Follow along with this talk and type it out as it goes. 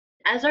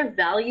As our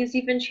values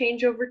even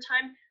change over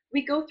time,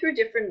 we go through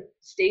different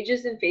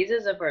stages and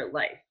phases of our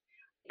life.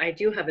 I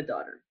do have a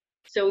daughter.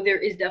 So there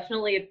is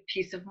definitely a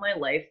piece of my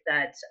life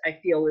that I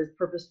feel is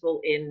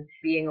purposeful in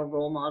being a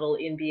role model,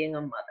 in being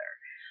a mother.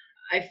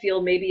 I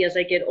feel maybe as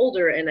I get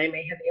older and I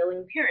may have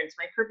ailing parents,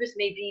 my purpose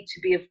may be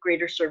to be of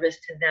greater service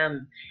to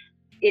them.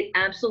 It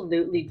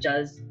absolutely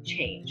does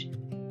change.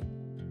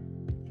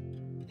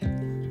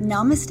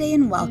 Namaste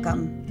and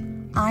welcome.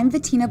 I'm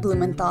Bettina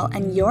Blumenthal,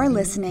 and you're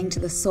listening to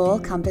the Soul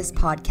Compass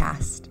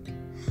podcast.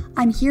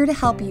 I'm here to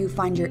help you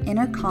find your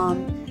inner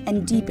calm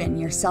and deepen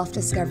your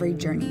self-discovery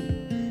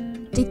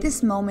journey. Take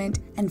this moment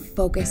and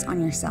focus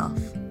on yourself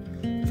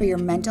for your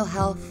mental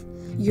health,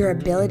 your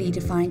ability to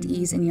find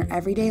ease in your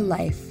everyday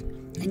life,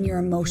 and your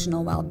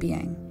emotional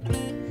well-being.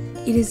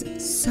 It is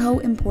so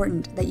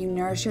important that you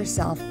nourish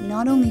yourself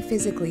not only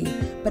physically,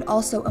 but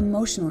also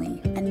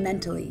emotionally and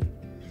mentally.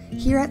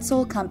 Here at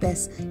Soul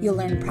Compass, you'll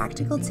learn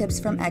practical tips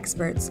from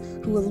experts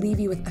who will leave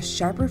you with a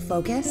sharper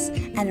focus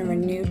and a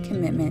renewed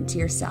commitment to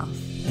yourself.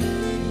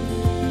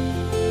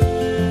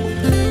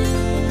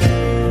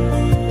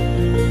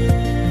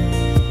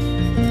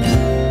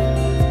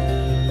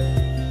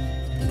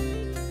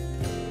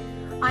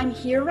 I'm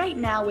here right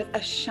now with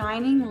a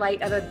shining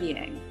light of a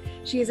being.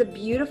 She is a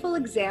beautiful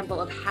example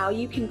of how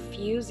you can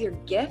fuse your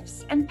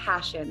gifts and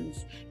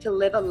passions to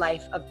live a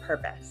life of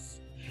purpose.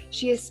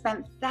 She has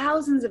spent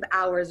thousands of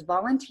hours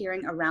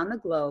volunteering around the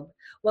globe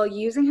while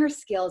using her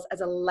skills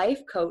as a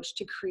life coach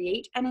to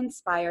create and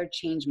inspire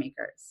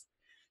changemakers.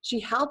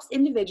 She helps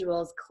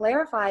individuals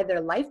clarify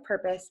their life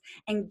purpose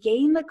and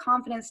gain the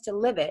confidence to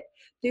live it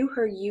through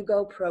her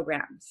YouGo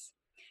programs.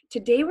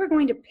 Today, we're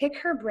going to pick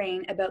her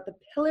brain about the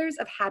pillars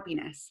of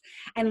happiness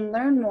and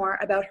learn more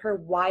about her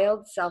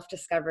wild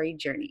self-discovery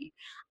journey.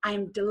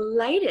 I'm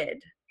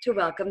delighted to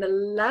welcome the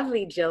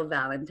lovely Jill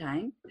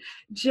Valentine.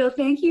 Jill,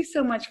 thank you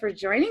so much for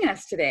joining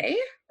us today.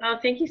 Oh,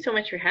 thank you so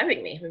much for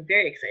having me. I'm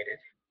very excited.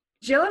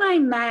 Jill and I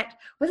met,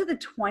 was it the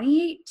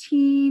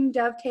 2018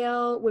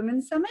 Dovetail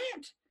Women's Summit?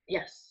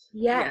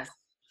 Yes.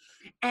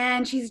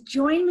 And she's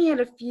joined me at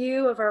a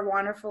few of our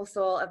Wonderful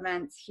Soul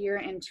events here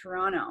in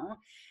Toronto.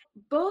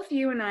 Both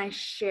you and I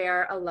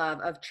share a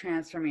love of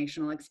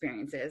transformational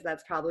experiences.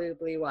 That's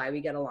probably why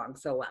we get along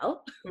so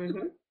well.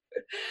 Mm-hmm.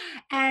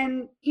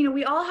 And,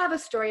 we all have a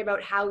story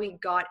about how we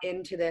got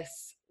into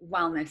this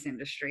wellness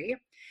industry.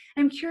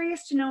 I'm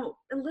curious to know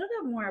a little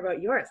bit more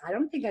about yours. I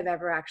don't think I've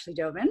ever actually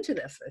dove into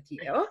this with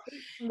you.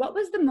 What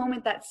was the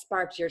moment that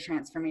sparked your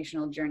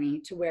transformational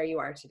journey to where you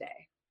are today?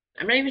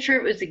 I'm not even sure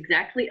it was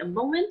exactly a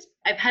moment.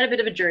 I've had a bit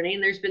of a journey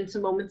and there's been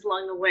some moments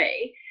along the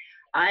way.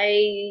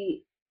 I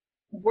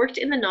worked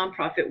in the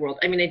nonprofit world.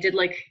 I mean, I did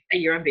like a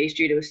year on Bay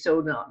Street. It was so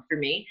not for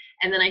me.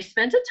 And then I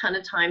spent a ton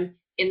of time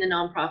in the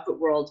nonprofit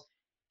world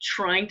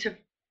trying to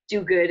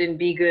do good and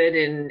be good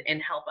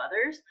and help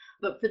others.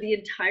 But for the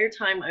entire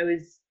time I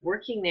was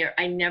working there,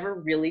 I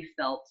never really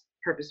felt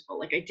purposeful.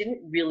 Like I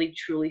didn't really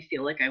truly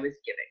feel like I was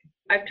giving.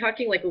 I'm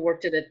talking like I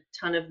worked at a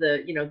ton of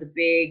the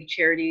big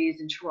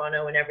charities in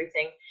Toronto and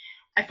everything.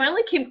 I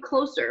finally came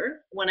closer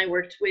when I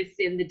worked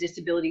within the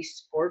disability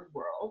sport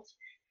world.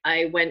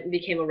 I went and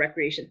became a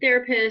recreation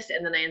therapist,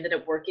 and then I ended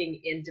up working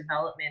in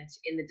development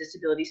in the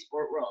disability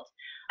sport world.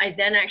 I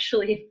then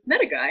actually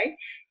met a guy,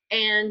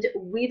 and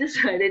we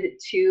decided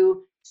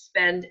to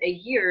spend a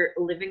year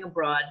living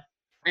abroad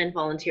and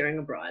volunteering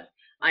abroad.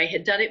 I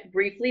had done it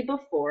briefly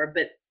before,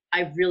 but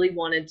I really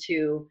wanted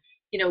to,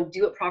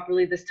 do it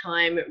properly this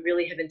time,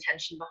 really have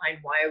intention behind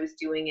why I was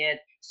doing it.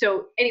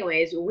 So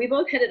anyways, we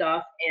both headed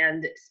off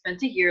and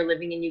spent a year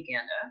living in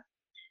Uganda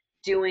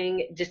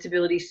doing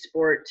disability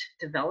sport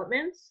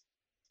developments.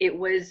 It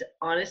was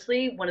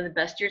honestly one of the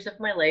best years of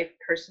my life,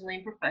 personally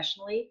and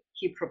professionally.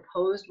 He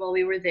proposed while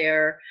we were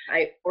there.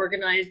 I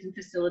organized and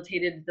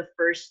facilitated the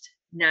first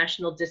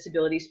National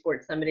Disability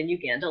Sports Summit in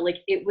Uganda. Like,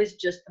 it was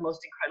just the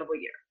most incredible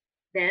year.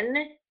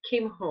 Then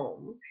came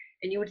home,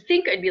 and you would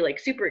think I'd be like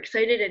super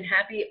excited and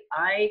happy.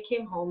 I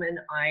came home and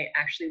I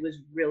actually was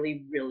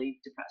really, really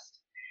depressed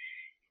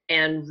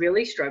and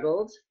really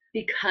struggled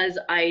because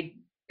I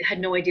had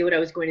no idea what I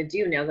was going to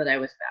do now that I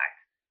was back.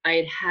 I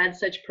had had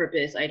such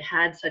purpose. I'd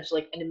had such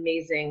like an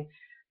amazing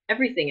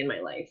everything in my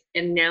life.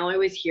 And now I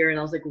was here and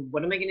I was like,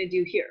 what am I going to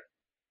do here?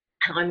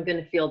 How I'm going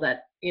to feel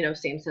that,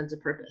 same sense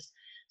of purpose.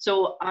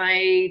 So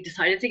I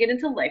decided to get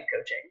into life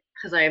coaching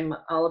because I'm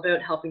all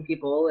about helping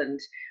people and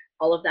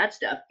all of that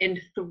stuff. And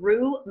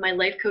through my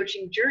life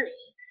coaching journey,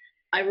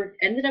 I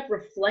ended up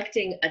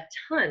reflecting a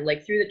ton,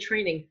 like through the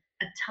training,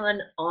 a ton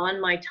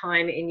on my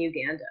time in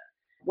Uganda.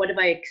 What have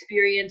I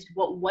experienced?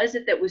 What was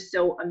it that was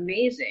so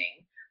amazing?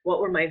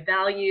 What were my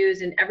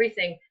values and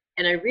everything?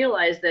 And I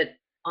realized that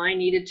I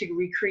needed to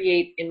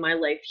recreate in my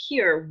life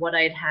here what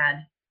I'd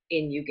had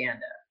in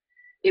Uganda.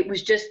 It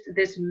was just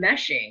this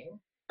meshing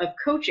of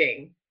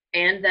coaching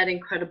and that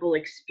incredible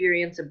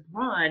experience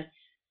abroad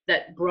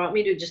that brought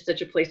me to just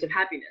such a place of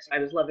happiness. I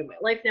was loving my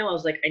life now. I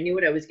was like, I knew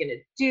what I was going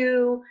to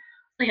do.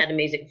 I had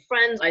amazing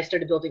friends. I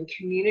started building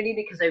community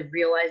because I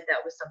realized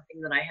that was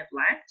something that I had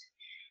lacked.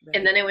 Right.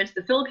 And then I went to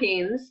the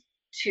Philippines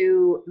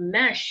to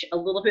mesh a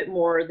little bit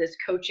more this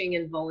coaching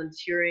and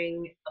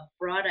volunteering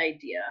abroad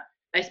idea.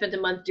 I spent a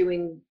month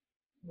doing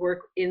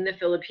work in the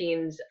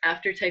Philippines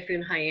after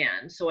Typhoon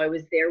Haiyan. So I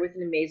was there with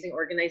an amazing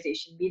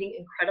organization, meeting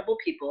incredible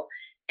people.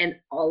 And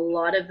a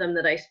lot of them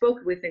that I spoke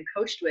with and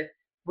coached with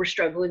were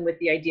struggling with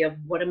the idea of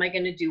what am I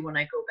going to do when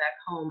I go back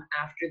home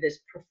after this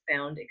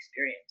profound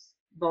experience.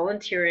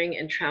 Volunteering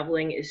and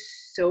traveling is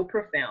so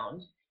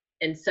profound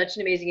and such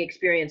an amazing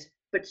experience,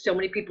 but so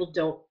many people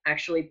don't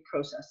actually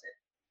process it.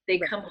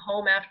 They come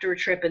home after a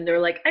trip and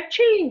they're like, I've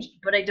changed,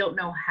 but I don't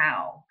know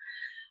how.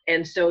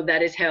 And so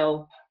that is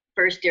how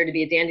first Dare to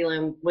be a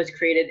Dandelion was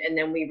created, and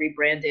then we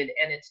rebranded,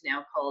 and it's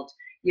now called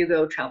You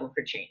Go Travel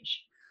for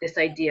Change. This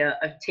idea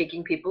of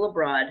taking people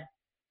abroad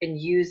and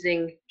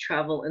using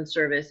travel and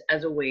service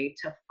as a way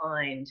to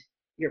find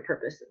your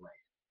purpose in life.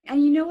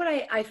 And you know what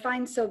I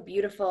find so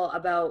beautiful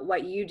about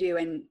what you do,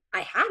 and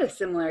I had a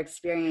similar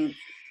experience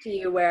to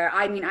you where,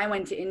 I mean, I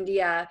went to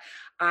India,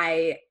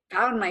 I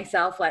found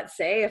myself, let's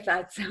say, if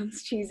that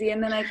sounds cheesy,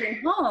 and then I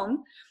came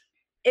home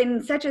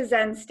in such a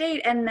Zen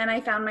state. And then I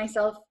found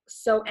myself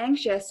so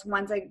anxious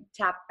once I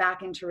tapped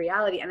back into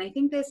reality. And I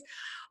think this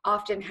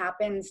often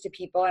happens to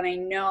people. And I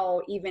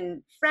know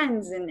even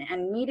friends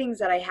and meetings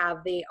that I have,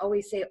 they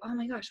always say, oh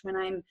my gosh, when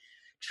I'm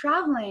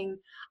traveling,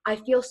 I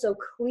feel so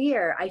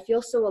clear. I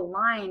feel so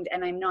aligned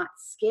and I'm not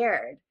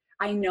scared.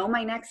 I know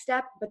my next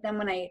step, but then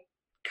when I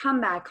come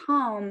back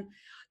home,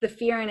 the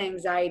fear and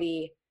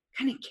anxiety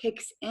kind of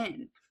kicks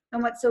in.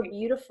 And what's so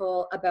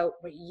beautiful about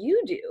what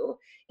you do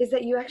is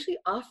that you actually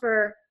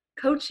offer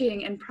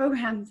coaching and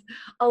programs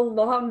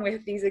along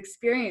with these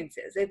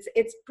experiences.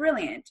 It's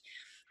brilliant.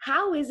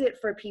 How is it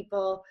for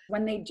people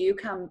when they do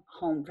come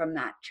home from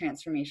that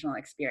transformational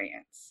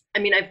experience? I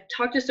mean, I've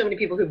talked to so many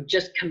people who've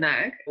just come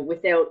back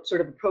without sort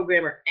of a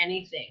program or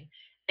anything.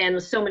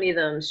 And so many of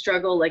them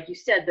struggle, like you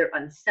said, they're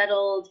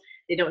unsettled.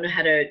 They don't know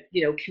how to,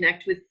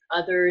 connect with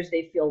others.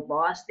 They feel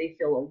lost. They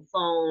feel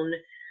alone.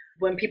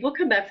 When people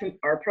come back from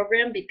our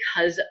program,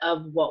 because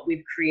of what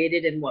we've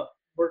created and what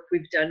work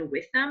we've done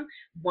with them,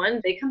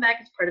 one, they come back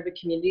as part of a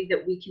community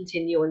that we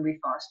continue and we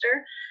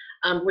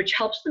foster, which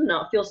helps them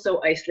not feel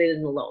so isolated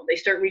and alone. They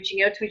start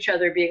reaching out to each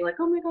other, being like,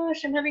 oh my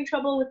gosh, I'm having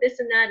trouble with this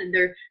and that. And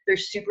they're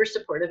super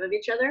supportive of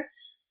each other.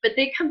 But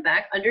they come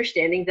back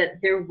understanding that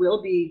there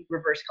will be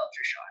reverse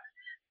culture shock.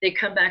 They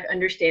come back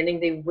understanding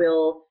they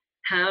will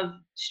have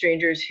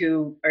strangers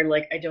who are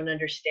like, I don't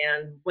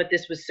understand what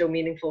this was so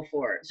meaningful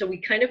for. So we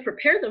kind of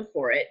prepare them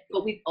for it,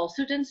 but we've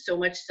also done so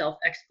much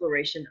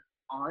self-exploration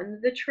on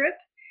the trip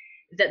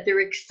that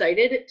they're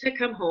excited to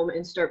come home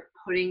and start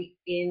putting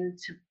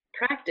into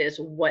practice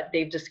what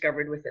they've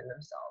discovered within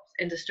themselves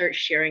and to start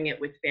sharing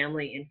it with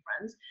family and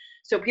friends.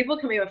 So people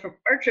coming up from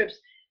our trips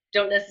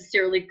don't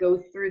necessarily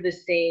go through the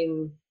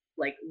same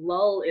like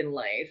lull in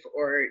life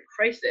or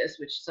crisis,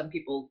 which some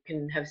people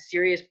can have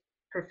serious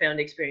profound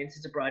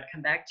experiences abroad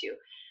come back to.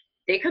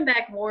 They come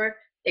back more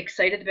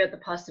excited about the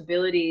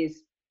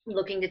possibilities,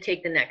 looking to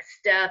take the next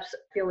steps,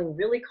 feeling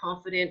really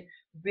confident,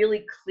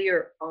 really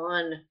clear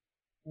on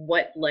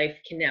what life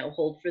can now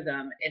hold for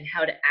them and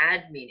how to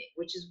add meaning,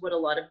 which is what a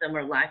lot of them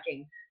are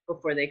lacking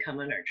before they come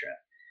on our trip.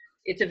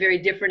 It's a very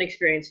different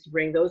experience to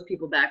bring those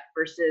people back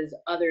versus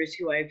others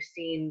who I've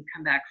seen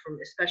come back from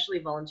especially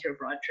volunteer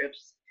abroad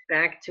trips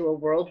back to a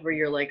world where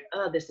you're like,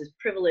 oh, this is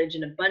privilege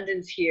and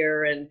abundance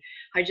here, and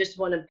I just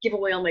want to give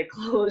away all my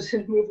clothes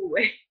and move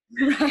away.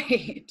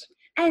 Right.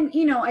 And,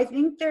 I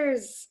think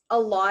there's a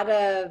lot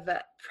of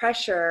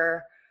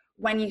pressure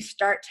when you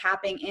start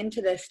tapping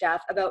into this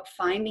stuff about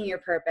finding your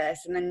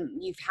purpose, and then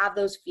you have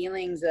those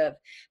feelings of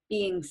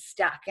being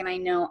stuck. And I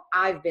know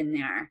I've been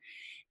there.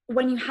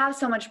 When you have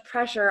so much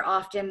pressure,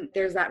 often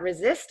there's that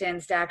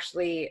resistance to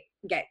actually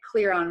get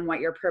clear on what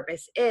your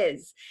purpose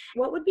is.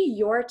 What would be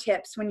your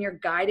tips when you're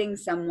guiding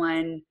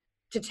someone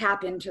to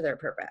tap into their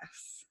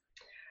purpose?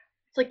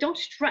 It's like, don't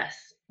stress.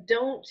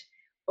 Don't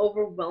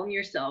overwhelm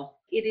yourself.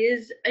 It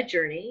is a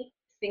journey.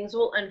 Things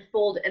will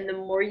unfold. And the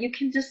more you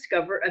can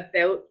discover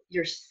about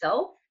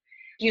yourself,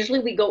 usually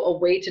we go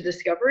away to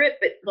discover it,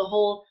 but the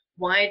whole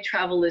why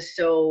travel is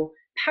so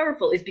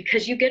powerful is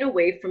because you get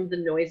away from the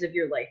noise of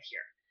your life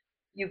here.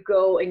 You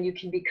go and you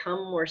can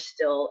become more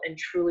still and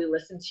truly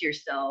listen to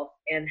yourself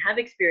and have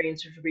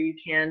experiences where you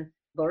can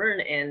learn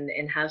and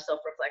have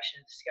self-reflection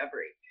and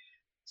discovery.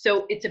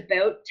 So it's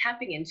about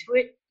tapping into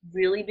it,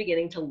 really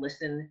beginning to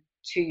listen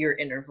to your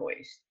inner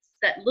voice.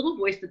 That little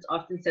voice that's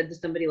often said to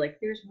somebody like,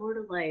 there's more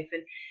to life.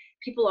 And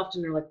people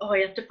often are like, oh, I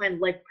have to find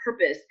life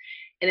purpose.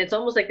 And it's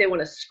almost like they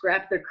want to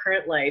scrap their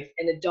current life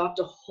and adopt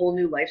a whole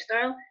new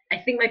lifestyle. I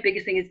think my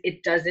biggest thing is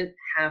it doesn't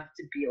have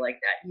to be like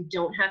that. You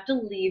don't have to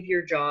leave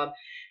your job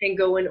and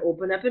go and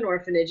open up an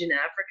orphanage in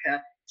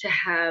Africa to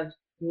have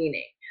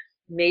meaning.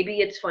 Maybe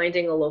it's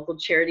finding a local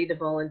charity to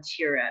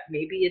volunteer at.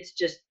 Maybe it's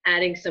just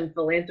adding some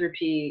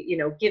philanthropy,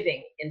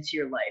 giving into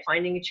your life,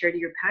 finding a charity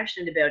you're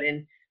passionate about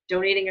and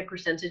donating a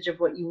percentage of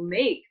what you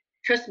make.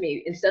 Trust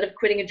me, instead of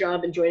quitting a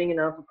job and joining a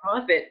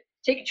not-for-profit,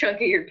 take a chunk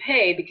of your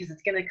pay because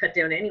it's going to cut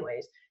down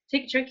anyways.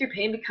 Take a chunk of your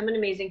pay and become an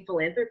amazing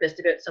philanthropist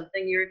about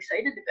something you're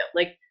excited about.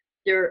 Like,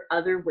 There are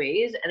other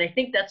ways. And I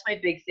think that's my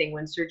big thing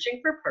when searching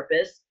for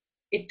purpose.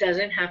 It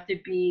doesn't have to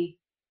be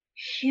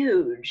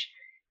huge.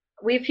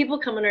 We have people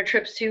come on our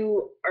trips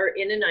who are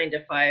in a 9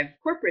 to 5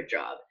 corporate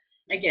job.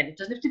 Again, it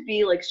doesn't have to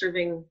be like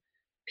serving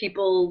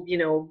people,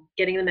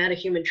 getting them out of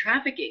human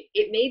trafficking.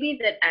 It may be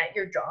that at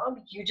your job,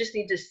 you just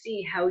need to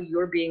see how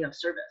you're being of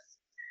service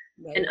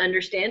Right. and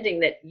understanding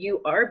that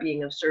you are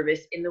being of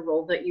service in the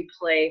role that you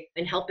play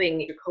and helping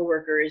your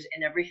coworkers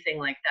and everything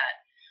like that.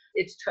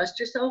 It's trust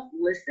yourself,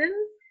 listen,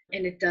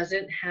 and it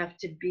doesn't have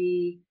to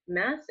be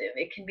massive.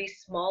 It can be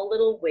small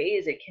little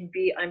ways. It can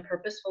be I'm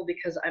purposeful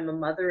because I'm a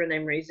mother and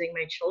I'm raising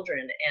my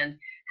children. And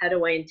how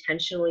do I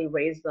intentionally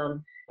raise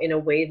them in a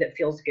way that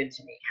feels good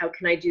to me? How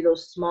can I do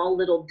those small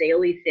little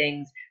daily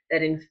things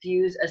that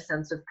infuse a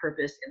sense of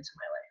purpose into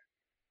my life?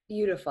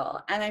 Beautiful.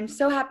 And I'm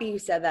so happy you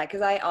said that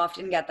because I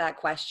often get that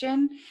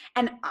question.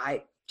 And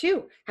I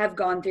too have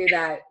gone through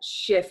that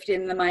shift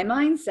in my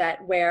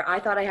mindset where I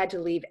thought I had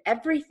to leave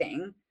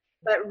everything,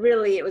 but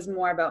really it was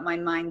more about my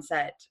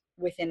mindset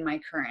within my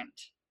current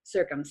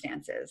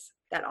circumstances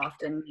that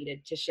often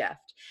needed to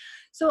shift.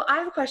 So I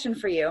have a question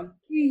for you.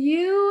 Do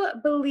you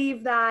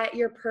believe that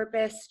your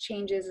purpose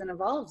changes and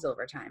evolves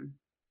over time?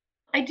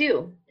 I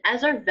do.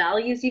 As our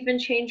values even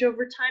change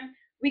over time,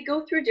 we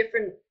go through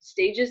different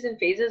stages and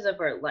phases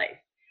of our life.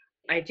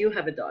 I do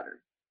have a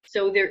daughter.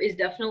 So there is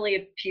definitely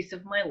a piece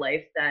of my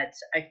life that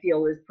I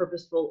feel is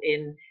purposeful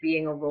in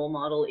being a role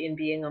model, in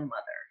being a mother.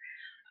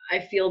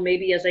 I feel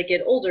maybe as I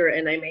get older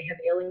and I may have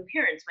ailing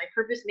parents, my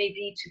purpose may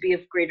be to be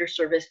of greater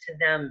service to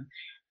them.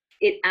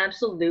 It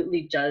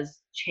absolutely does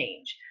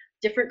change.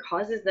 Different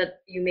causes that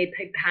you may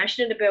be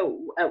passionate about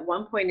at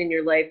one point in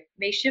your life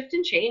may shift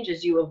and change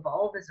as you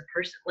evolve as a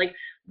person. Like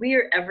we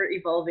are ever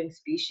evolving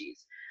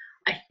species.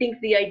 I think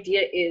the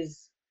idea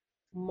is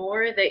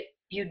more that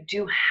you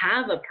do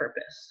have a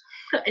purpose.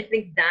 I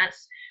think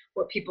that's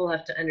what people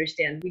have to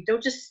understand. We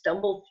don't just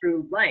stumble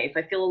through life.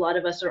 I feel a lot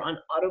of us are on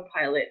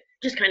autopilot,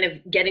 just kind of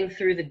getting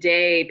through the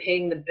day,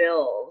 paying the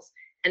bills.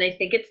 And I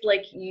think it's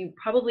like you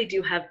probably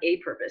do have a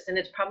purpose, and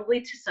it's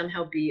probably to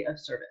somehow be of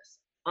service.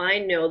 I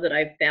know that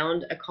I've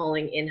found a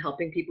calling in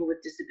helping people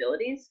with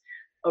disabilities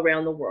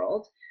around the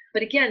world.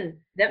 But again,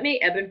 that may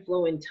ebb and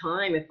flow in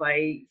time. If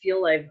I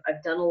feel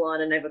I've done a lot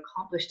and I've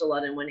accomplished a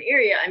lot in one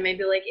area, I may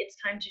be like, it's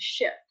time to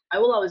shift. I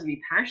will always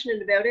be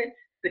passionate about it,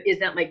 but is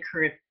that my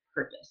current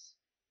purpose?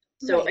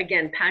 So Right.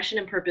 again, passion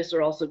and purpose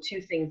are also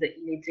two things that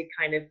you need to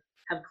kind of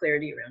have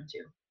clarity around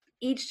too.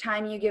 Each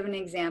time you give an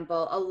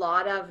example, a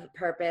lot of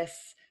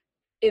purpose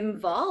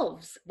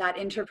involves that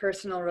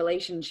interpersonal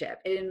relationship.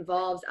 It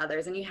involves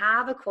others. And you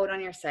have a quote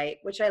on your site,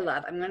 which I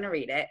love. I'm going to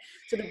read it.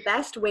 So, the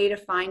best way to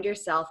find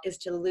yourself is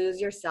to lose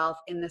yourself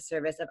in the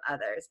service of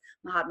others,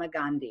 Mahatma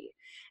Gandhi.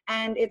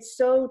 And it's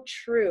so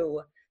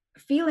true,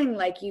 feeling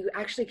like you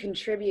actually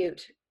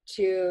contribute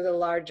to the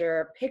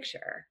larger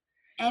picture.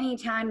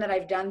 Anytime that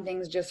I've done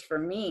things just for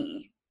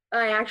me,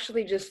 I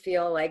actually just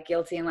feel like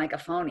guilty and like a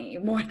phony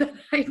more than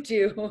I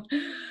do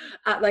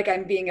like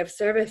I'm being of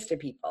service to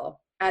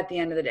people at the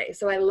end of the day.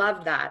 So I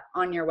love that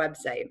on your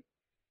website.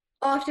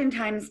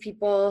 Oftentimes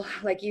people,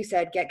 like you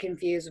said, get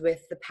confused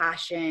with the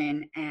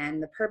passion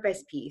and the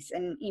purpose piece.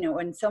 And,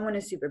 when someone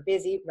is super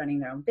busy running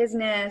their own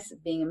business,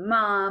 being a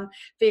mom,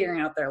 figuring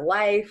out their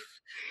life,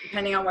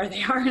 depending on where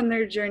they are in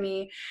their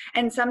journey.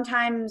 And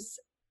sometimes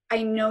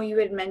I know you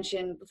had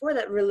mentioned before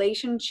that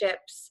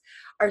relationships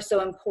are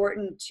so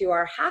important to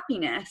our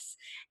happiness,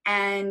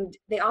 and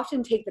they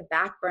often take the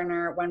back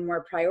burner when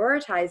we're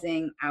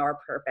prioritizing our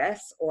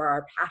purpose or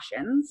our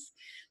passions.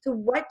 So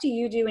what do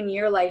you do in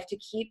your life to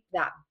keep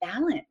that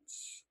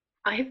balance?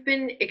 I have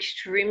been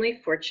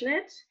extremely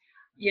fortunate.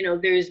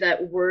 There's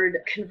that word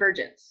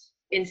convergence.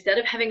 Instead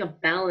of having a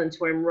balance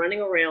where I'm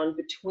running around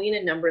between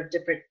a number of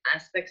different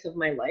aspects of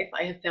my life,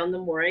 I have found the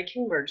more I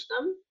can merge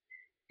them,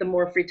 the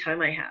more free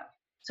time I have.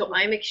 So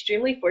I'm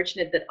extremely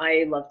fortunate that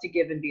I love to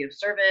give and be of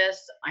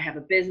service. I have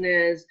a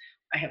business,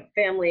 I have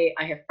a family,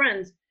 I have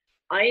friends.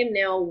 I am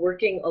now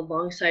working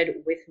alongside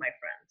with my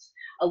friends.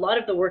 A lot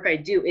of the work I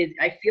do is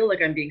I feel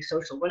like I'm being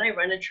social. When I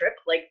run a trip,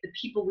 like the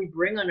people we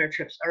bring on our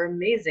trips are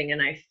amazing.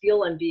 And I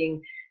feel I'm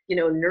being,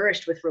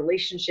 nourished with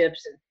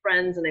relationships and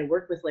friends. And I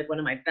work with like one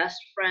of my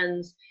best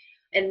friends.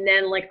 And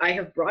then like I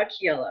have brought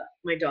Kiela,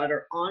 my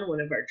daughter, on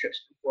one of our trips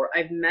before.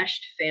 I've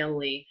meshed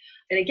family.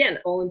 And again,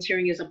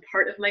 volunteering is a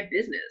part of my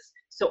business.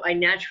 So I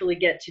naturally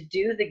get to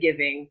do the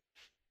giving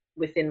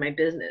within my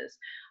business.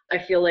 I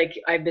feel like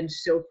I've been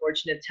so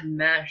fortunate to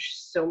mash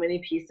so many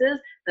pieces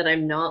that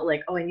I'm not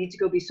like, oh, I need to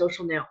go be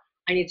social now.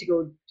 I need to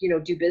go,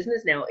 do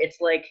business now.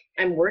 It's like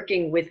I'm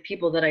working with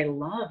people that I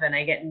love and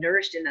I get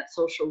nourished in that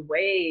social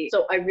way.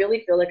 So I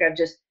really feel like I've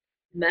just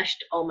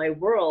meshed all my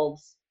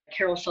worlds.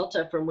 Carol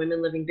Shelta from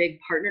Women Living Big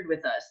partnered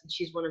with us, and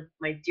she's one of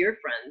my dear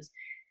friends,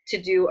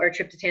 to do our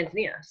trip to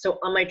Tanzania. So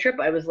on my trip,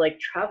 I was like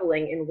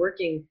traveling and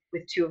working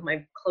with two of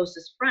my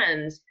closest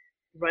friends,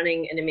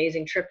 running an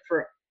amazing trip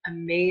for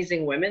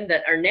amazing women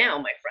that are now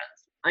my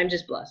friends. I'm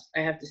just blessed, I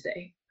have to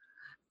say.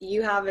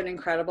 You have an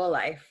incredible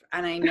life,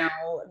 and I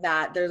know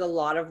that there's a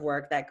lot of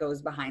work that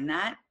goes behind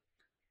that.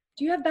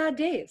 Do you have bad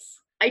days?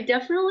 I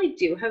definitely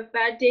do have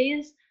bad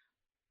days,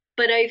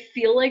 but I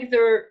feel like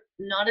they're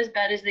not as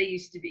bad as they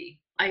used to be.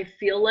 I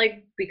feel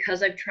like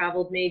because I've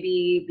traveled,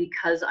 maybe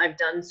because I've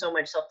done so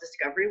much self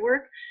discovery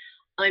work,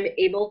 I'm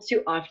able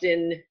to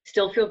often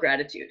still feel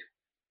gratitude.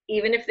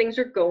 Even if things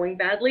are going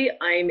badly,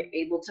 I'm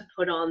able to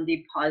put on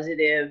the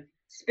positive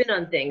spin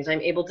on things.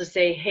 I'm able to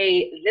say,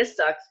 hey, this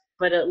sucks,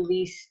 but at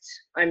least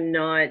I'm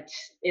not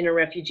in a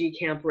refugee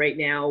camp right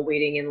now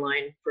waiting in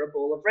line for a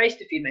bowl of rice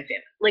to feed my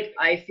family. Like,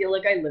 I feel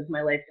like I live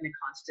my life in a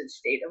constant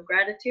state of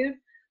gratitude.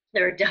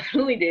 There are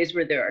definitely days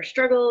where there are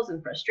struggles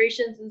and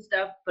frustrations and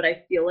stuff, but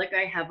I feel like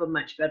I have a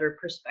much better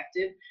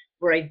perspective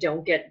where I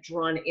don't get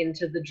drawn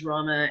into the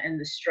drama and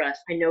the stress.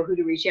 I know who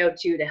to reach out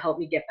to help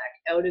me get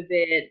back out of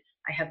it.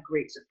 I have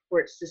great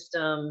support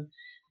system.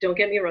 Don't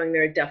get me wrong,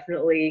 there are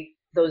definitely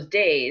those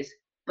days,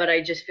 but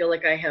I just feel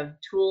like I have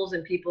tools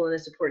and people in the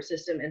support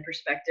system and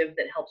perspective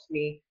that helps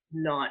me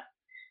not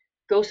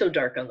go so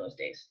dark on those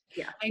days.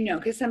 Yeah. I know,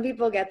 because some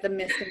people get the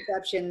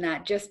misconception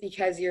that just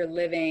because you're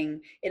living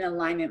in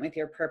alignment with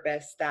your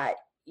purpose, that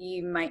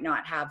you might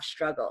not have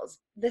struggles.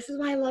 This is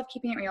why I love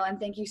keeping it real, and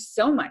thank you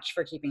so much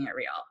for keeping it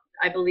real.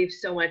 I believe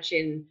so much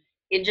in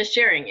just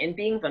sharing and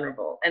being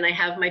vulnerable. And I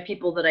have my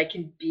people that I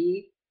can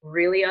be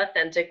really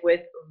authentic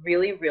with,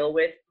 really real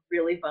with,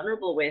 really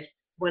vulnerable with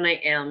when I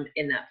am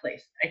in that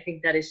place. I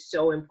think that is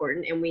so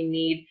important, and we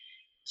need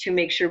to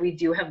make sure we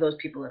do have those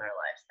people in our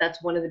lives.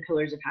 That's one of the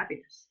pillars of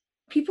happiness.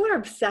 People are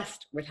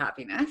obsessed with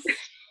happiness.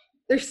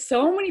 There's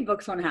so many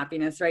books on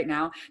happiness right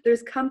now.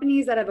 There's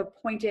companies that have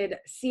appointed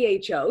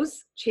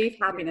CHOs, Chief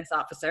Happiness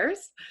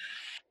Officers.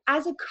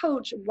 As a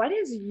coach, what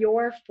is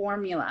your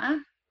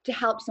formula to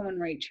help someone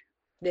reach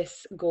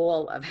this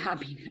goal of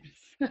happiness?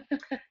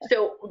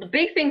 So the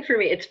big thing for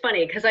me, it's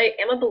funny because I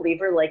am a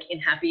believer like in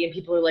happy, and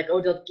people are like,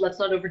 oh, let's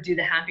not overdo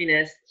the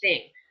happiness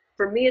thing.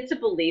 For me, it's a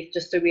belief,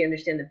 just so we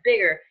understand the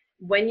bigger.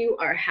 When you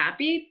are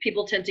happy,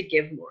 people tend to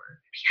give more.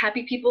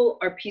 Happy people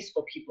are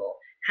peaceful people.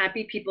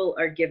 Happy people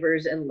are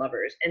givers and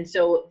lovers. And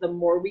so the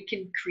more we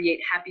can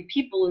create happy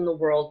people in the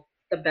world,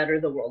 the better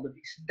the world will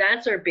be. So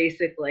that's our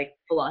basic like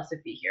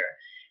philosophy here.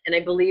 And I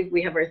believe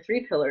we have our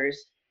three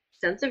pillars: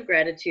 sense of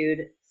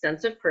gratitude,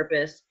 sense of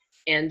purpose,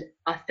 and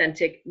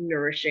authentic,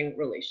 nourishing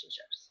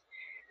relationships.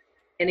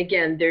 And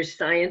again, there's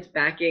science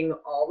backing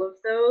all of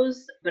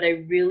those, but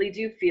I really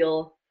do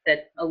feel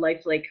that a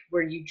life like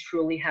where you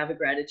truly have a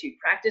gratitude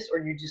practice, or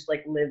you just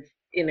like live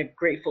in a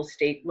grateful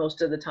state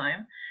most of the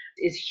time,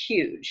 is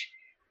huge.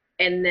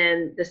 And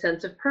then the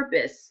sense of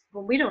purpose.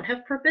 When we don't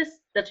have purpose,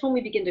 that's when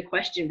we begin to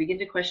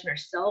question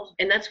ourselves.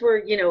 And that's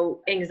where,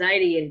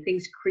 anxiety and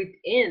things creep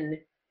in,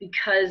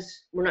 because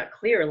we're not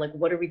clear, like,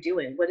 what are we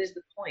doing? What is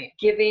the point?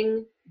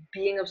 Giving,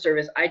 being of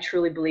service, I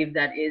truly believe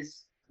that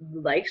is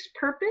life's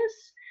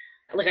purpose.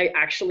 Like, I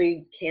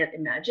actually can't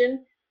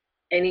imagine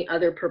any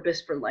other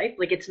purpose for life.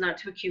 Like, it's not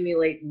to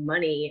accumulate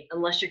money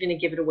unless you're going to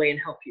give it away and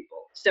help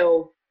people.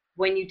 So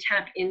when you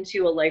tap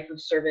into a life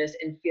of service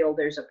and feel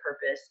there's a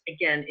purpose,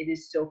 again, it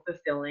is so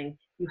fulfilling.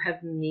 You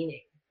have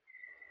meaning.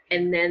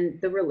 And then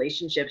the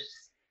relationships,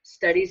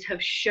 studies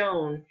have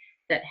shown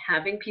that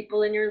having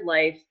people in your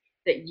life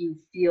that you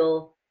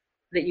feel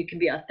that you can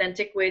be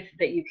authentic with,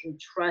 that you can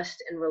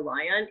trust and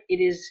rely on, it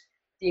is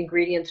the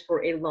ingredients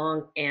for a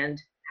long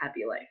and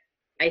happy life.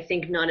 I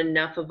think not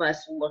enough of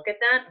us look at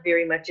that.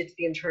 Very much it's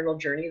the internal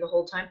journey the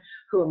whole time.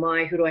 Who am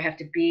I? Who do I have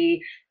to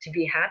be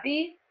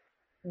happy?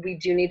 We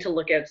do need to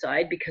look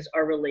outside, because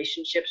our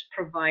relationships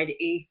provide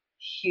a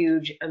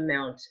huge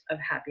amount of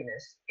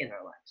happiness in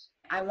our lives.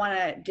 I want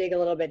to dig a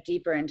little bit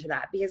deeper into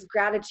that, because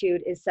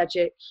gratitude is such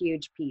a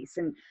huge piece.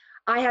 And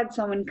I had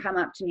someone come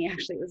up to me,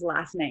 actually, it was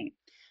last night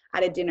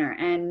at a dinner,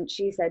 and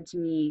she said to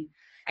me,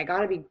 I got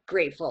to be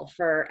grateful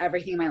for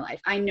everything in my life.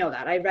 I know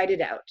that. I write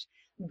it out,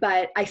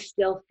 but I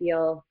still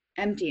feel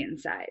empty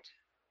inside.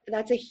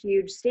 That's a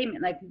huge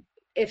statement. Like,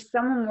 if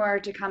someone were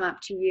to come up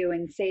to you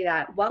and say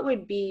that, what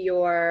would be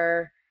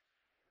your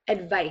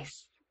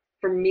advice?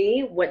 For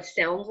me, what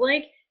sounds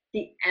like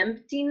the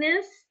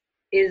emptiness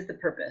is the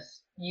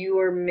purpose. You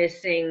are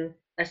missing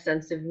a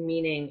sense of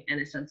meaning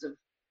and a sense of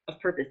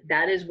purpose.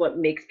 That is what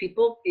makes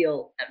people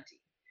feel empty.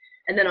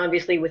 And then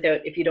obviously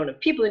if you don't have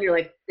people in your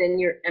life, then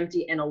you're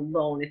empty and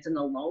alone. It's an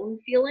alone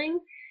feeling.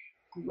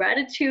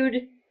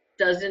 Gratitude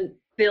doesn't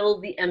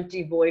fill the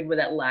empty void where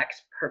that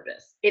lacks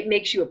purpose. It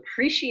makes you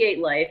appreciate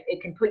life.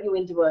 It can put you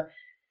into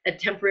a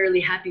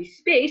temporarily happy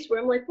space where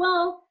I'm like,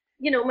 well,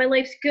 my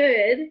life's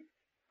good,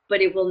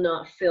 but it will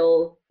not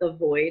fill the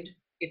void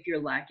if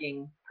you're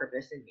lacking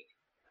purpose and meaning.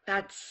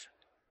 That's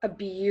a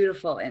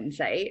beautiful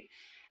insight.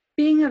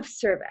 Being of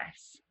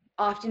service.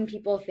 Often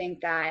people think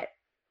that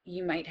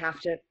you might have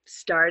to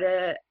start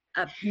a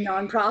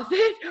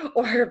nonprofit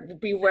or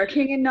be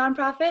working in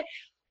nonprofit.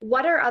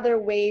 What are other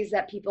ways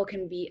that people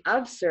can be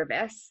of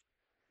service?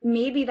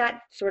 Maybe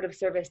that sort of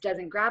service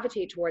doesn't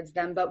gravitate towards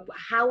them, but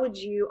how would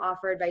you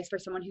offer advice for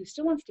someone who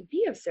still wants to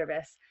be of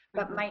service,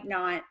 but might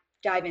not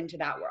dive into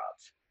that world?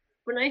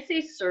 When I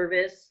say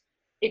service,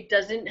 it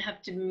doesn't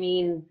have to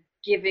mean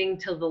giving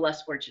to the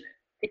less fortunate.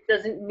 It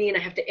doesn't mean I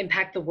have to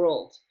impact the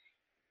world.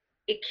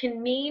 It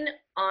can mean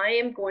I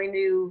am going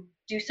to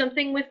do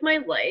something with my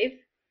life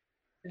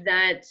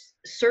that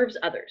serves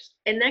others.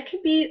 And that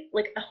could be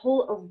like a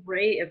whole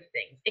array of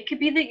things. It could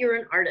be that you're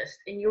an artist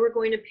and you are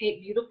going to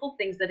paint beautiful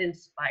things that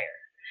inspire.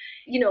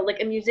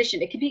 Like a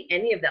musician, it could be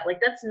any of that.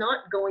 Like that's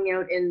not going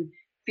out and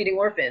feeding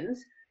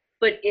orphans,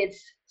 but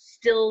it's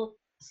still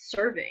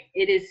serving.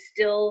 It is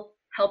still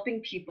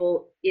helping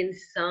people in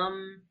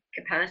some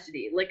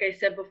capacity. Like I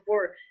said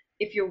before,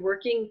 if you're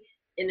working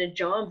in a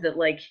job that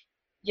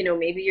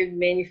maybe you're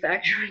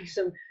manufacturing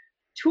some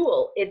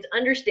tool, it's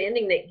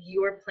understanding that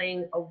you are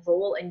playing a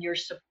role and you're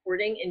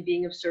supporting and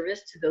being of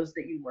service to those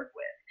that you work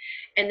with,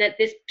 and that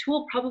this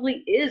tool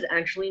probably is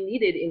actually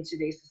needed in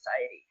today's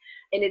society.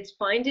 And it's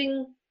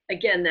finding,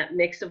 again, that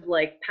mix of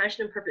like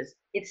passion and purpose.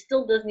 It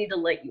still does need to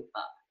light you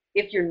up.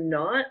 If you're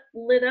not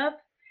lit up,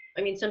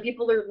 I mean, some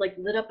people are like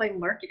lit up by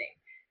marketing.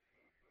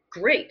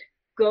 Great,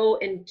 go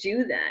and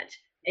do that.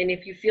 And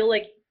if you feel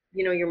like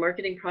you're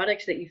marketing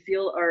products that you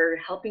feel are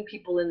helping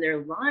people in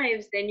their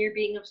lives, then you're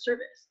being of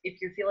service.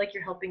 If you feel like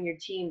you're helping your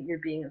team, you're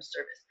being of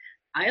service.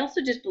 I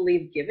also just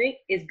believe giving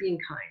is being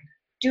kind.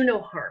 Do no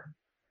harm.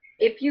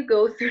 If you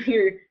go through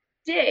your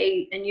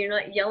day and you're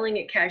not yelling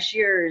at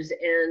cashiers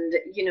and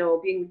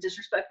being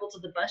disrespectful to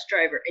the bus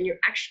driver, and you're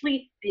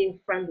actually being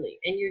friendly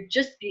and you're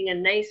just being a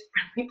nice,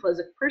 friendly,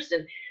 pleasant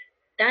person,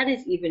 that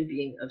is even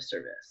being of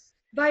service.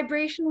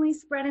 Vibrationally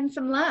spreading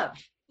some love.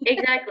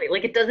 Exactly.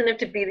 Like it doesn't have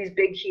to be these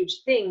big,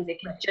 huge things. It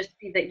can just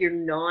be that you're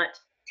not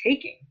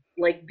taking.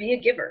 Like be a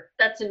giver.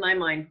 That's in my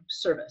mind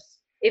service.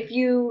 If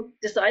you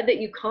decide that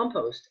you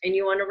compost and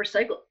you want to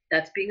recycle,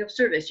 that's being of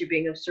service. You're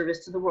being of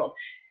service to the world.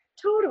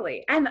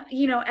 Totally. And,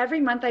 every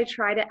month I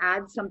try to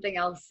add something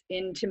else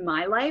into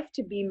my life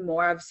to be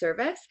more of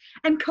service.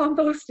 And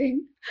composting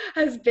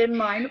has been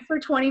mine for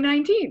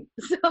 2019.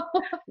 So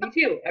Me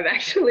too. I've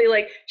actually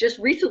just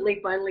recently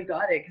finally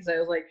got it because I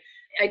was like,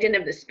 I didn't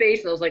have the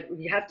space, and I was like,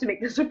 you have to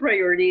make this a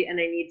priority, and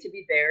I need to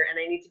be there, and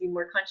I need to be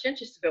more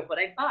conscientious about what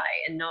I buy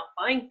and not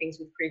buying things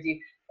with crazy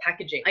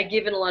packaging. I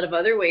give in a lot of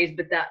other ways,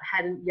 but that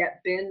hadn't yet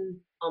been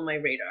on my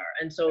radar.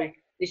 And so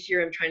this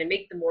year I'm trying to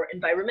make the more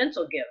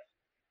environmental give.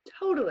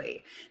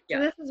 Totally. So Yeah.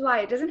 this is why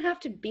it doesn't have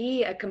to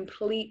be a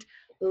complete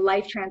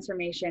life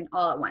transformation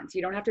all at once.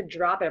 You don't have to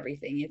drop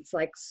everything. It's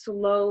like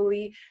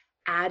slowly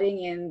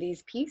adding in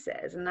these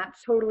pieces. And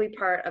that's totally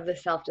part of the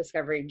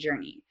self-discovery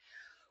journey,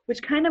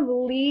 which kind of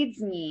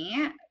leads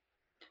me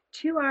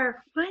to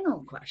our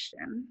final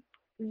question.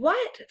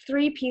 What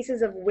 3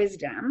 pieces of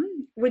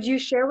wisdom would you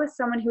share with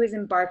someone who is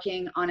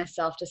embarking on a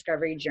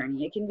self-discovery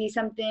journey? It can be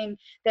something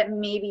that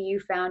maybe you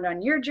found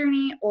on your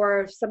journey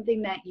or something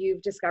that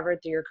you've discovered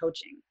through your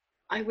coaching.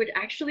 I would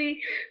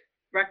actually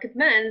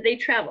recommend they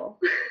travel.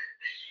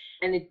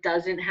 And it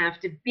doesn't have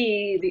to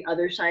be the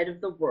other side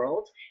of the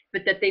world,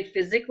 but that they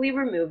physically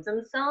remove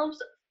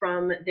themselves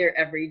from their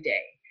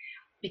everyday.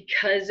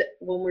 Because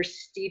when we're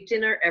steeped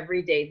in our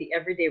everyday, the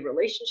everyday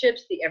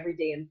relationships, the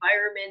everyday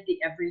environment, the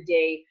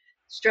everyday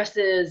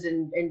stresses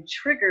and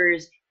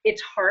triggers,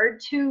 it's hard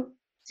to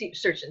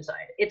search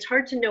inside. It's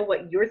hard to know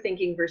what you're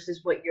thinking versus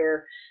what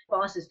your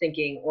boss is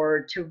thinking,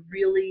 or to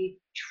really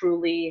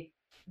truly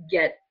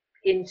get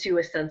into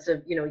a sense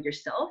of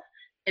yourself.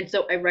 And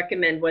so I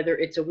recommend, whether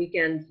it's a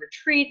weekend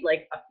retreat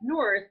like up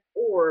north,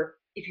 or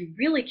if you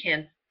really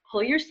can,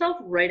 pull yourself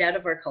right out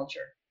of our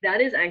culture.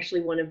 That is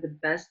actually one of the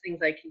best things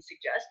I can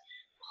suggest.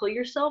 Pull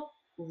yourself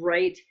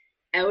right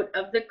out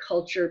of the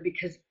culture,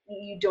 because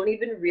you don't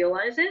even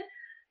realize it,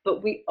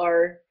 but we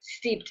are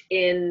steeped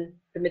in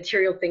the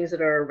material things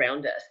that are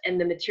around us and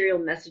the material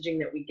messaging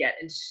that we get,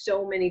 and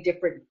so many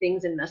different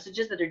things and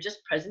messages that are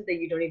just present that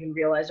you don't even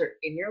realize are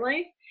in your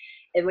life.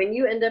 And when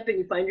you end up and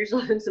you find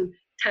yourself in some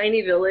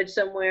tiny village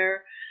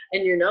somewhere,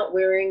 and you're not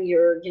wearing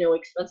your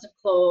expensive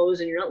clothes,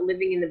 and you're not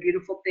living in the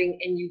beautiful thing,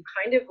 and you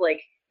kind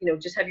of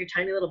just have your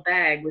tiny little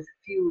bag with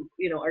a few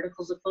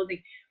articles of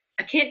clothing,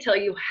 I can't tell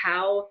you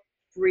how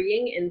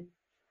freeing and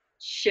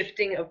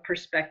shifting of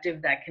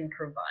perspective that can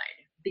provide,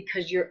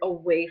 because you're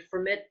away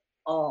from it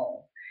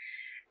all.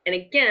 And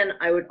again,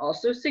 I would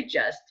also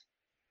suggest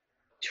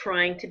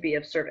trying to be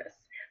of service.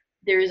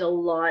 There is a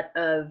lot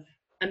of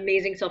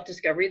amazing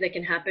self-discovery that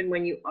can happen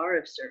when you are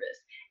of service.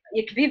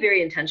 It can be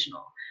very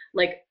intentional.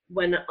 Like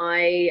when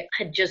I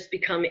had just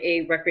become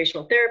a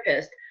recreational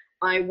therapist,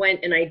 I went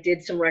and I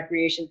did some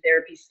recreation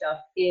therapy stuff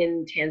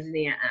in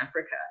Tanzania,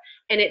 Africa.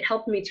 And it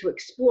helped me to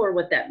explore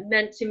what that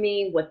meant to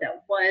me, what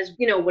that was,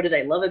 what did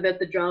I love about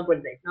the job,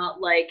 what did I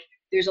not like.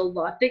 There's a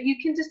lot that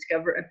you can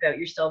discover about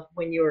yourself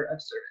when you're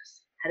of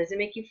service. How does it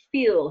make you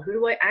feel? Who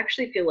do I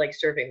actually feel like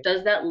serving?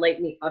 Does that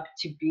light me up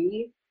to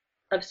be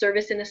of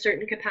service in a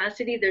certain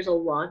capacity? There's a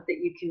lot that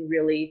you can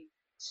really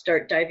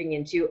start diving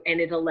into, and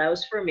it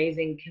allows for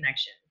amazing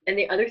connection. And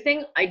the other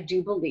thing I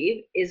do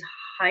believe is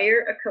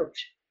hire a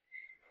coach,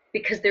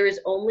 because there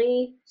is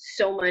only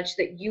so much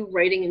that you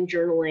writing and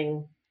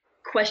journaling,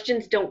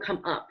 questions don't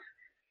come up.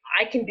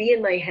 I can be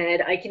in my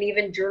head, I can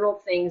even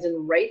journal things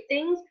and write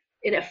things,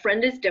 and a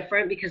friend is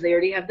different because they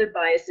already have their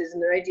biases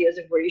and their ideas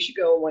of where you should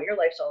go and what your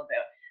life's all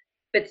about.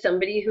 But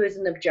somebody who is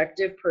an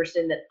objective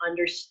person that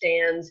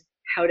understands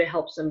how to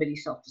help somebody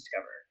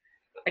self-discover.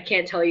 I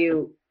can't tell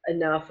you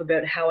enough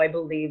about how I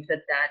believe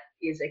that that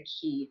is a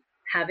key.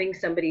 Having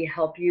somebody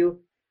help you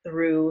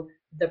through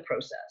the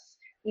process.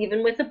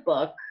 Even with a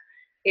book,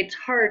 it's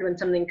hard when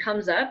something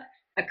comes up,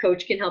 a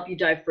coach can help you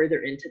dive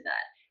further into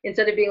that.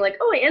 Instead of being like,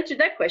 oh, I answered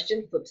that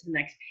question, flip to the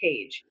next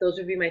page. Those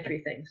would be my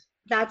 3 things.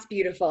 That's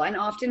beautiful. And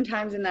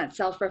oftentimes in that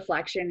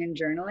self-reflection and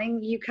journaling,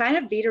 you kind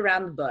of beat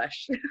around the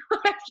bush.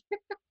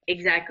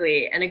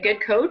 Exactly. And a good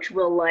coach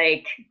will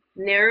like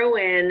narrow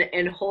in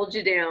and hold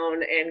you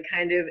down and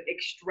kind of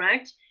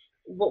extract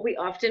what we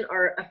often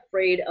are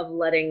afraid of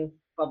letting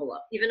bubble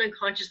up. Even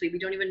unconsciously, we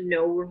don't even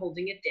know we're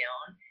holding it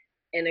down.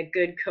 And a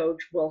good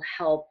coach will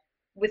help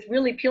with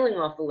really peeling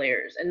off the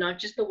layers, and not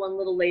just the one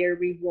little layer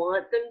we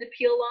want them to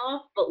peel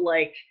off, but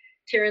like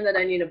tearing that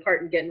onion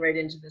apart and getting right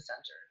into the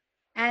center.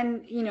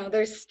 And, you know,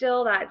 there's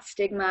still that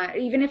stigma,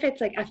 even if it's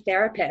like a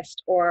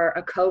therapist or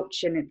a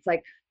coach, and it's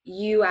like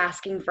you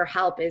asking for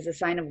help is a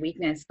sign of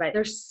weakness, but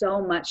there's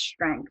so much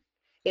strength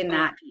in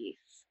that piece.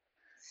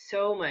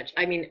 So much.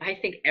 I mean, I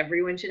think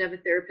everyone should have a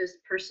therapist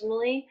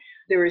personally.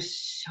 There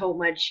is so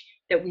much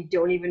that we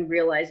don't even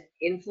realize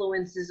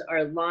influences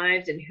our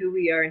lives and who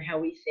we are and how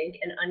we think,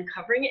 and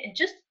uncovering it and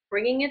just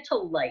bringing it to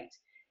light.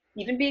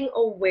 Even being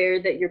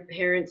aware that your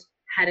parents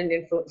had an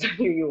influence on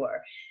who you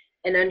are,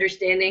 and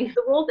understanding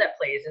the role that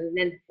plays, and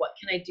then what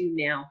can I do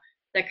now?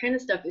 That kind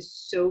of stuff is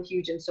so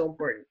huge and so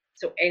important.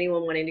 So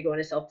anyone wanting to go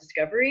into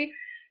self-discovery,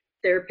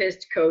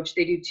 therapist, coach,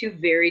 they do 2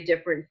 very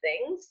different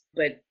things,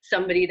 but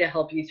somebody to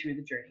help you through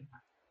the journey.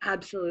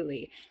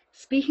 Absolutely.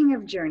 Speaking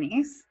of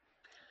journeys,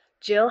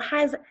 Jill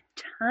has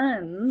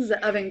tons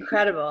of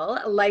incredible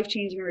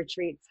life-changing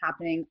retreats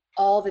happening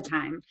all the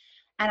time.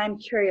 And I'm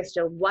curious,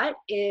 Jill, what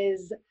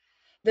is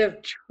the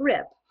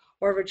trip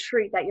or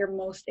retreat that you're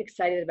most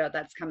excited about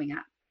that's coming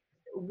up?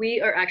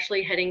 We are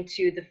actually heading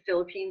to the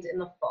Philippines in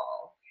the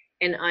fall,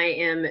 and I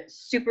am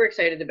super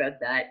excited about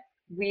that.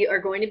 We are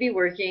going to be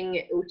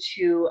working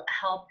to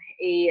help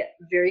a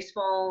very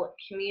small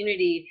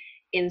community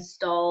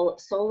install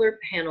solar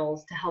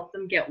panels to help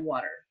them get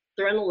water.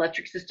 They're on an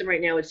electric system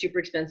right now. It's super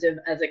expensive.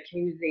 As a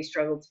community, they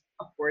struggle to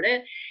afford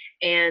it.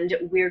 And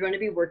we're going to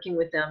be working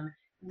with them,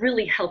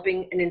 really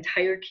helping an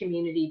entire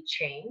community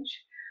change.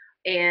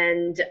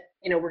 And,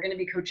 you know, we're going to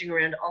be coaching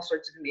around all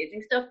sorts of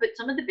amazing stuff. But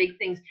some of the big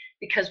things,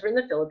 because we're in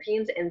the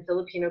Philippines and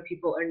Filipino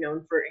people are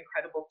known for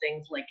incredible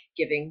things like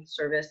giving,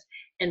 service,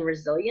 and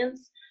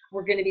resilience,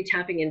 we're going to be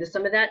tapping into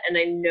some of that. And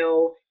I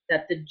know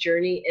that the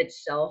journey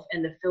itself,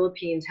 and the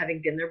Philippines, having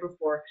been there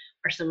before,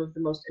 are some of the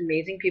most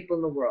amazing people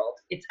in the world.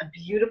 It's a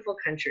beautiful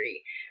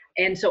country.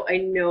 And so I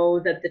know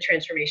that the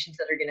transformations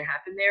that are going to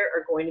happen there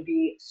are going to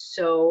be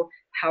so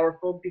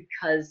powerful,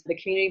 because the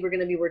community we're going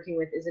to be working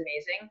with is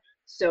amazing.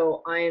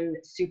 So I'm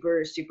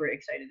super, super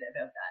excited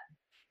about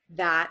that.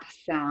 That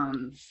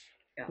sounds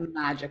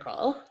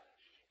magical.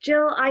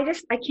 Jill, I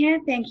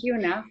can't thank you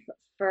enough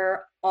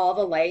for all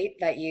the light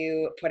that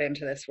you put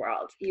into this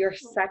world. You're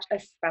such a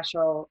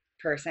special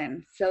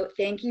person. So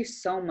thank you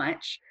so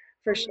much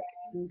for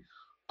sharing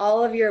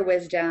all of your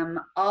wisdom,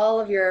 all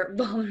of your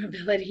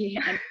vulnerability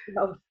and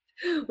growth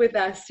with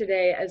us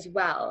today as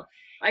well.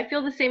 I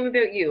feel the same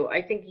about you.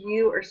 I think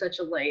you are such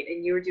a light,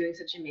 and you are doing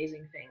such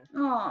amazing things.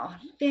 Oh,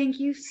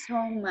 thank you so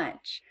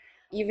much.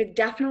 You've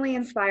definitely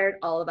inspired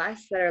all of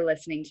us that are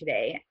listening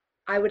today.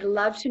 I would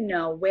love to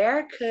know,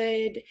 where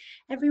could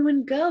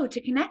everyone go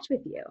to connect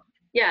with you?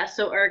 Yeah,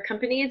 so our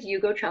company is You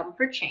Go Travel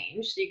for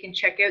Change. So you can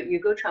check out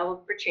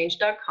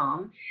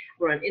yougotravelforchange.com.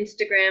 We're on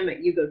Instagram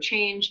at You Go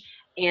Change,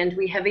 and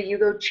we have a You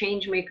Go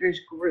Changemakers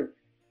group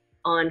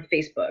on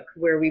Facebook,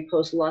 where we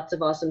post lots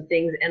of awesome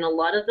things and a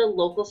lot of the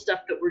local stuff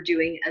that we're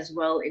doing as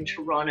well in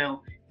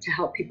Toronto to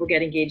help people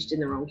get engaged in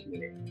their own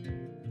community.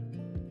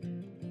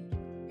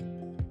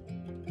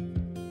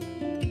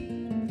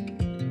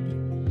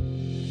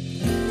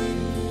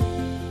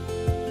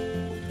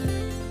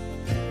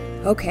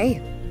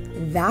 Okay,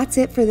 that's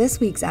it for this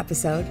week's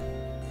episode.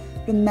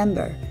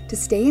 Remember, to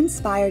stay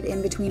inspired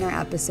in between our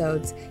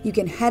episodes, you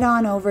can head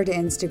on over to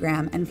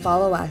Instagram and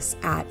follow us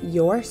at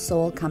Your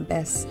Soul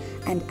Compass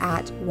and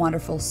at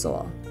Wonderful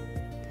Soul.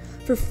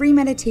 For free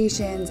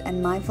meditations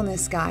and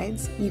mindfulness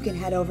guides, you can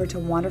head over to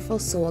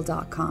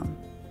wonderfulsoul.com.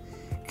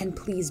 And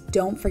please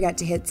don't forget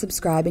to hit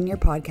subscribe in your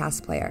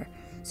podcast player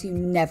so you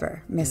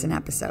never miss an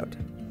episode.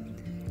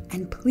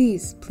 And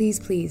please, please,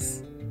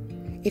 please,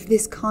 if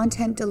this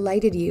content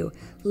delighted you,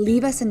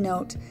 leave us a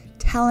note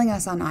telling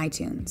us on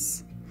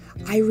iTunes.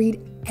 I read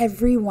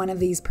every one of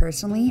these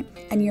personally,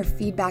 and your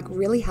feedback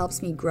really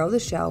helps me grow the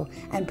show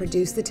and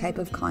produce the type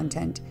of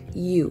content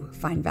you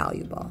find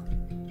valuable.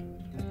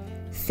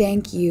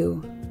 Thank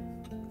you,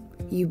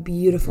 you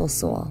beautiful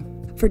soul,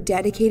 for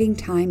dedicating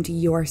time to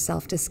your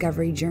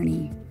self-discovery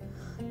journey.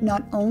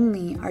 Not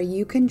only are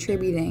you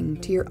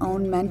contributing to your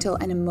own mental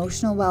and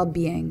emotional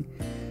well-being,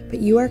 but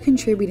you are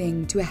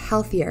contributing to a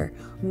healthier,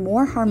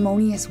 more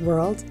harmonious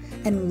world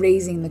and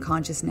raising the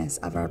consciousness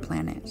of our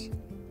planet.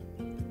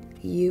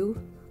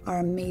 You are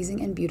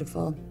amazing and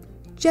beautiful,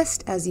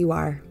 just as you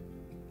are.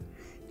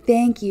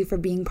 Thank you for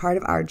being part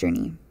of our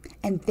journey,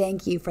 And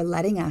thank you for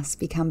letting us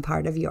become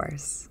part of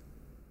yours.